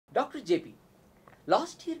Dr. JP,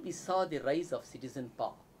 last year we saw the rise of citizen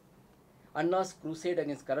power. Anna's crusade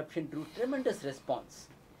against corruption drew tremendous response.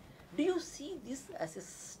 Do you see this as a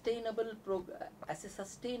sustainable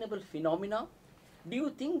phenomena? Do you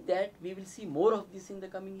think that we will see more of this in the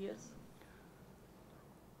coming years?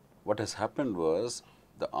 What has happened was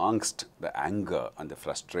the angst, the anger and the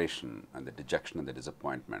frustration and the dejection and the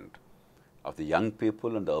disappointment of the young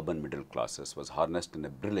people and the urban middle classes was harnessed in a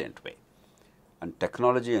brilliant way. And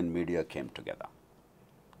technology and media came together.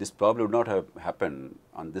 This probably would not have happened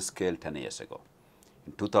on this scale 10 years ago.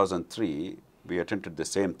 In 2003, we attempted the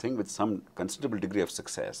same thing with some considerable degree of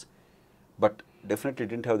success, but definitely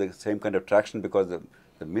didn't have the same kind of traction because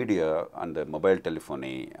the media and the mobile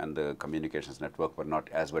telephony and the communications network were not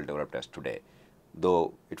as well developed as today,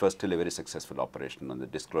 though it was still a very successful operation on the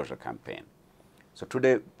disclosure campaign. So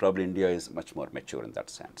today, probably India is much more mature in that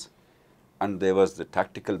sense. And there was the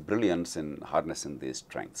tactical brilliance in harnessing these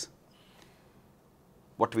strengths.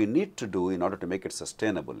 What we need to do in order to make it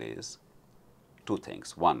sustainable is two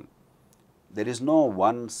things. One, there is no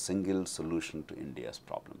one single solution to India's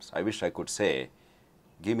problems. I wish I could say,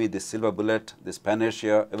 give me this silver bullet, this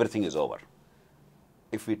panacea, everything is over.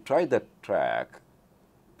 If we try that track,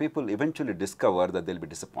 people eventually discover that there will be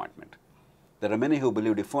disappointment. There are many who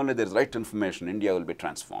believe if only there is right information, India will be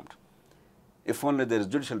transformed. If only there is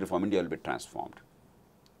judicial reform, India will be transformed.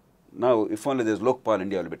 Now, if only there is Lokpal,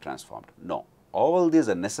 India will be transformed. No. All these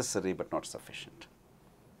are necessary but not sufficient.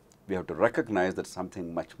 We have to recognize that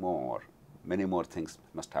something much more, many more things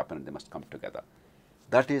must happen and they must come together.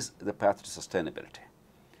 That is the path to sustainability.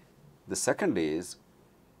 The second is,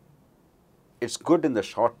 it's good in the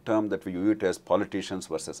short term that we view it as politicians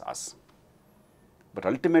versus us. But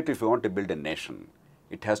ultimately, if we want to build a nation,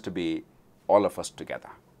 it has to be all of us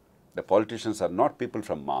together. The politicians are not people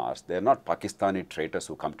from Mars. They are not Pakistani traitors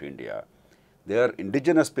who come to India. They are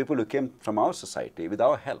indigenous people who came from our society with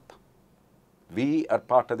our help. We are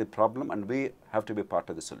part of the problem and we have to be part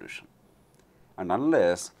of the solution. And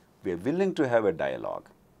unless we are willing to have a dialogue,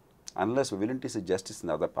 unless we are willing to see justice in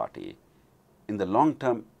the other party, in the long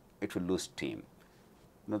term, it will lose steam.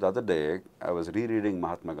 You know, the other day, I was rereading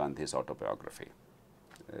Mahatma Gandhi's autobiography,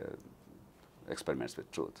 Experiments with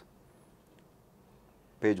Truth.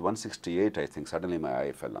 Page 168, I think, suddenly my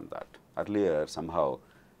eye fell on that. Earlier, somehow,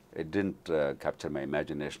 it didn't capture my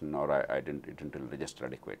imagination or it didn't register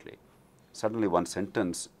adequately. Suddenly, one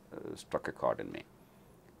sentence struck a chord in me.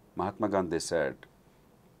 Mahatma Gandhi said,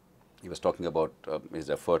 he was talking about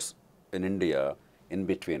his efforts in India, in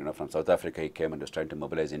between, from South Africa he came and was trying to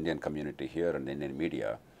mobilize Indian community here and the Indian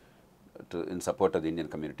media in support of the Indian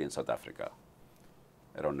community in South Africa,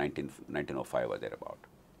 around 1905 or thereabout.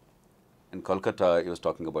 In Kolkata, he was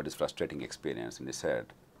talking about his frustrating experience, and he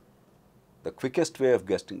said, the quickest way of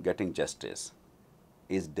getting justice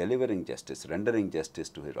is delivering justice, rendering justice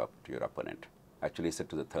to your opponent. Actually, he said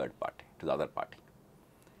to the third party, to the other party.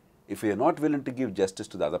 If we are not willing to give justice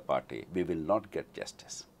to the other party, we will not get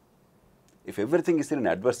justice. If everything is in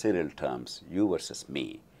adversarial terms, you versus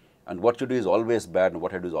me, and what you do is always bad and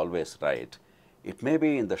what I do is always right, it may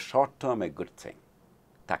be in the short term a good thing,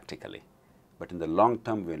 tactically, but in the long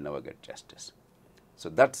term we will never get justice. So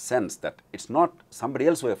that sense that it's not somebody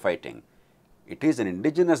else we are fighting, it is an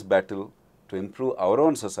indigenous battle to improve our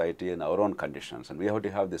own society and our own conditions, and we have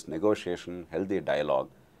to have this negotiation, healthy dialogue.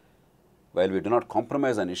 While we do not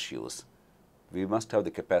compromise on issues, we must have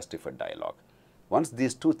the capacity for dialogue. Once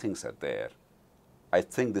these two things are there, I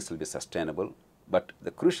think this will be sustainable. But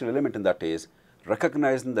the crucial element in that is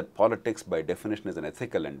recognizing that politics by definition is an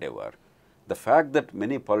ethical endeavor. The fact that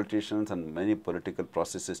many politicians and many political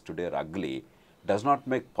processes today are ugly does not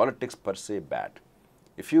make politics per se bad.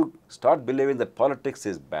 If you start believing that politics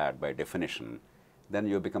is bad by definition, then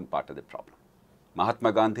you become part of the problem.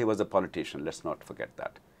 Mahatma Gandhi was a politician, let's not forget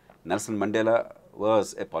that. Nelson Mandela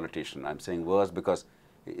was a politician. I'm saying was because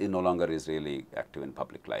he no longer is really active in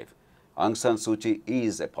public life. Aung San Suu Kyi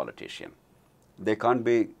is a politician. There can't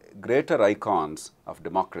be greater icons of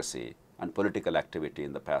democracy and political activity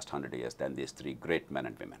in the past 100 years than these three great men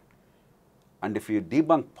and women. And if you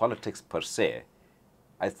debunk politics per se,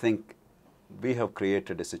 I think we have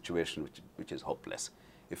created a situation which is hopeless.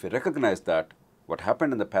 If we recognize that, what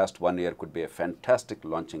happened in the past 1 year could be a fantastic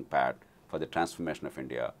launching pad for the transformation of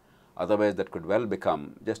India. Otherwise, that could well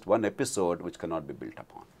become just one episode which cannot be built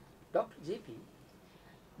upon. Dr. JP,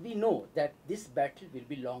 we know that this battle will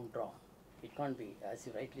be long drawn. It can't be, as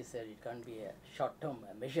you rightly said, it can't be a short-term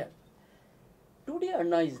measure. Today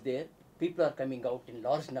Anna is there, people are coming out in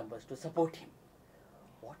large numbers to support him.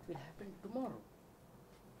 What will happen tomorrow?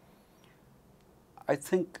 I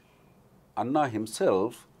think Anna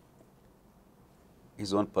himself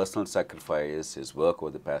his own personal sacrifice, his work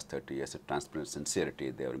over the past 30 years, his transparent sincerity,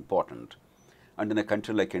 they are important. And in a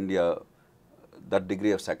country like India, that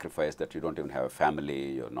degree of sacrifice that you don't even have a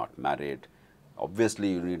family, you're not married,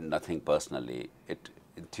 obviously you need nothing personally, it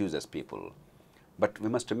enthuses people. But we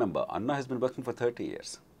must remember, Anna has been working for 30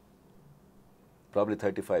 years, probably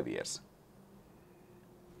 35 years.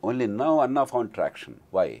 Only now Anna found traction.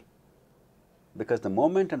 Why? Because the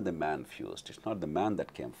moment and the man fused. It's not the man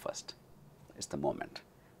that came first. It's the moment.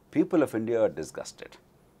 People of India are disgusted.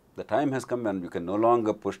 The time has come when you can no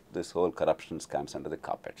longer push this whole corruption scams under the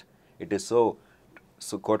carpet. It is so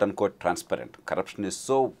quote unquote transparent. Corruption is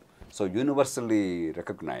so universally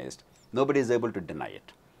recognized, nobody is able to deny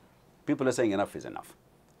it. People are saying enough is enough.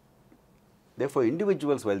 Therefore,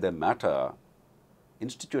 individuals, while they matter,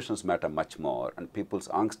 institutions matter much more, and people's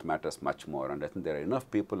angst matters much more. And I think there are enough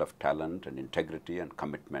people of talent and integrity and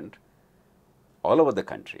commitment all over the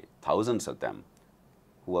country, thousands of them,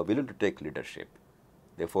 who are willing to take leadership.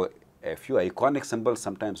 Therefore, a few iconic symbols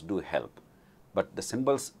sometimes do help, but the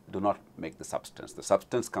symbols do not make the substance. The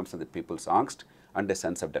substance comes from the people's angst and a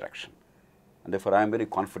sense of direction. And therefore, I am very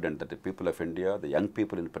confident that the people of India, the young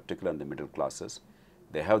people in particular and the middle classes,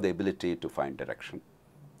 they have the ability to find direction.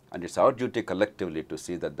 And it's our duty collectively to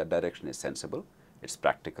see that the direction is sensible, it's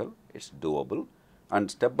practical, it's doable, and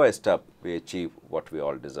step by step we achieve what we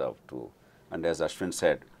all deserve to. And as Ashwin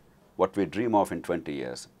said, what we dream of in 20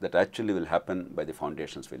 years, that actually will happen by the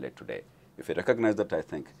foundations we lay today. If we recognize that, I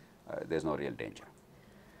think there's no real danger.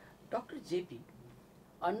 Dr. JP,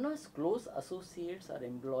 Anna's close associates are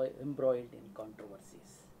embroiled in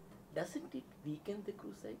controversies. Doesn't it weaken the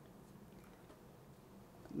crusade?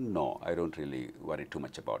 No, I don't really worry too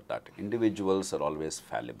much about that. Individuals are always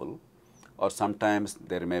fallible, or sometimes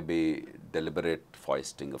there may be deliberate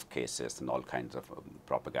foisting of cases and all kinds of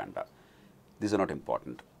propaganda. These are not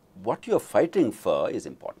important. What you are fighting for is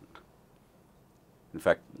important. In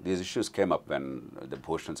fact, these issues came up when the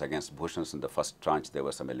Bhushans, against Bhushans in the first tranche, there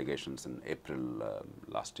were some allegations in April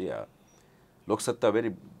last year. Lok Satta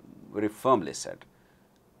very firmly said,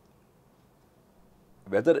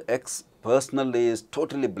 whether X personally is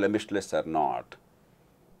totally blemishless or not,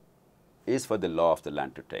 is for the law of the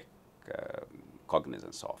land to take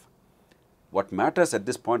cognizance of. What matters at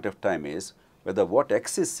this point of time is whether what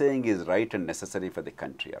X is saying is right and necessary for the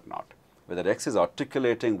country or not. Whether X is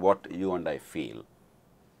articulating what you and I feel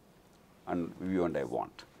and you and I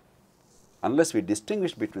want. Unless we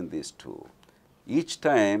distinguish between these two, each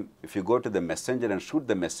time if you go to the messenger and shoot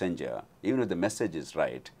the messenger, even if the message is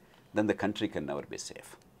right, then the country can never be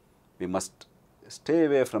safe. We must stay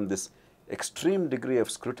away from this extreme degree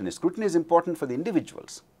of scrutiny. Scrutiny is important for the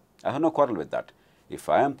individuals. I have no quarrel with that. If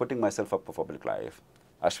I am putting myself up for public life,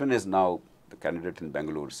 Ashwin is now the candidate in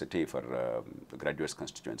Bangalore city for the graduates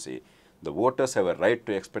constituency. The voters have a right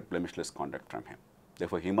to expect blemishless conduct from him.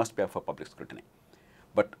 Therefore, he must be up for public scrutiny.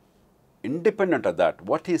 But independent of that,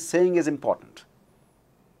 what he is saying is important.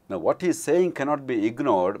 Now, what he is saying cannot be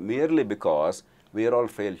ignored merely because we are all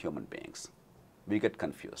frail human beings. We get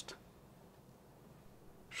confused.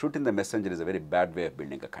 Shooting the messenger is a very bad way of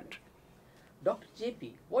building a country. Dr.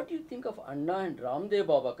 JP, what do you think of Anna and Ramdev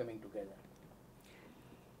Baba coming together?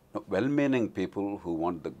 Well-meaning people who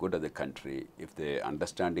want the good of the country, if they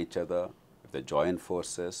understand each other, if they join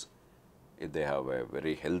forces, if they have a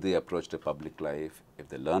very healthy approach to public life, if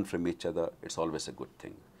they learn from each other, it's always a good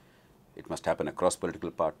thing. It must happen across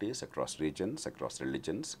political parties, across regions, across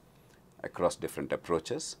religions, across different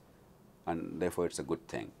approaches, and therefore it's a good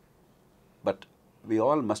thing. But we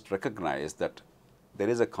all must recognize that there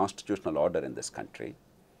is a constitutional order in this country,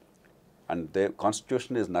 and the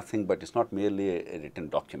constitution is nothing but, it's not merely a written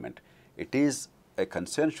document. It is a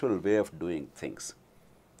consensual way of doing things.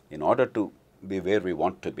 In order to be where we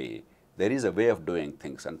want to be, there is a way of doing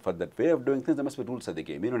things, and for that way of doing things, there must be rules of the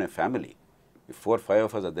game. Even in a family, if 4 or 5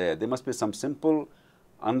 of us are there must be some simple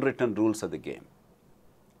unwritten rules of the game.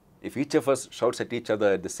 If each of us shouts at each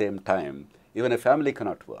other at the same time, even a family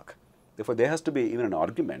cannot work. Therefore, there has to be, even an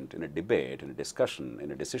argument, in a debate, in a discussion,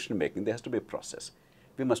 in a decision making, there has to be a process.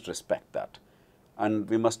 We must respect that. And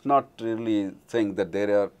we must not really think that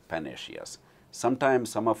there are panaceas.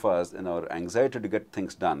 Sometimes some of us, in our anxiety to get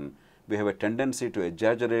things done, we have a tendency to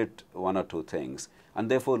exaggerate 1 or 2 things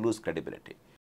and therefore lose credibility.